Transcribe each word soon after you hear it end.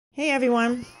Hey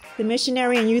everyone, the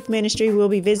Missionary and Youth Ministry will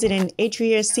be visiting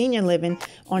Atria Senior Living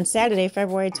on Saturday,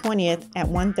 February 20th at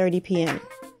 1:30 p.m.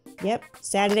 Yep,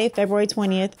 Saturday, February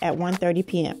 20th at 1:30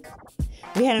 p.m.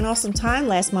 We had an awesome time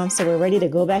last month, so we're ready to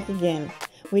go back again.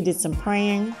 We did some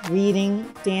praying, reading,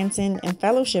 dancing, and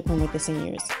fellowshipping with the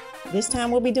seniors. This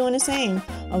time we'll be doing the same,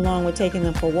 along with taking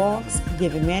them for walks,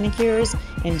 giving manicures,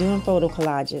 and doing photo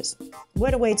collages.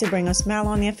 What a way to bring a smile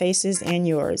on their faces and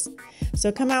yours.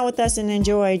 So come out with us and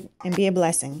enjoy and be a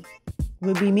blessing.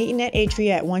 We'll be meeting at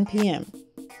Atria at 1 p.m.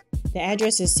 The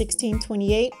address is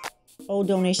 1628 Old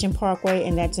Donation Parkway,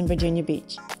 and that's in Virginia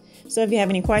Beach. So if you have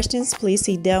any questions, please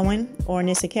see Delwyn or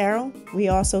Nissa Carroll. We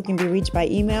also can be reached by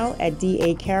email at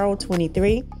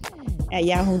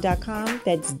dacarroll23@yahoo.com.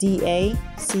 That's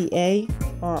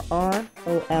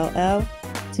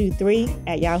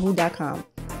DACARROLL23@yahoo.com.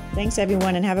 Thanks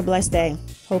everyone and have a blessed day.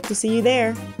 Hope to see you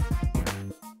there.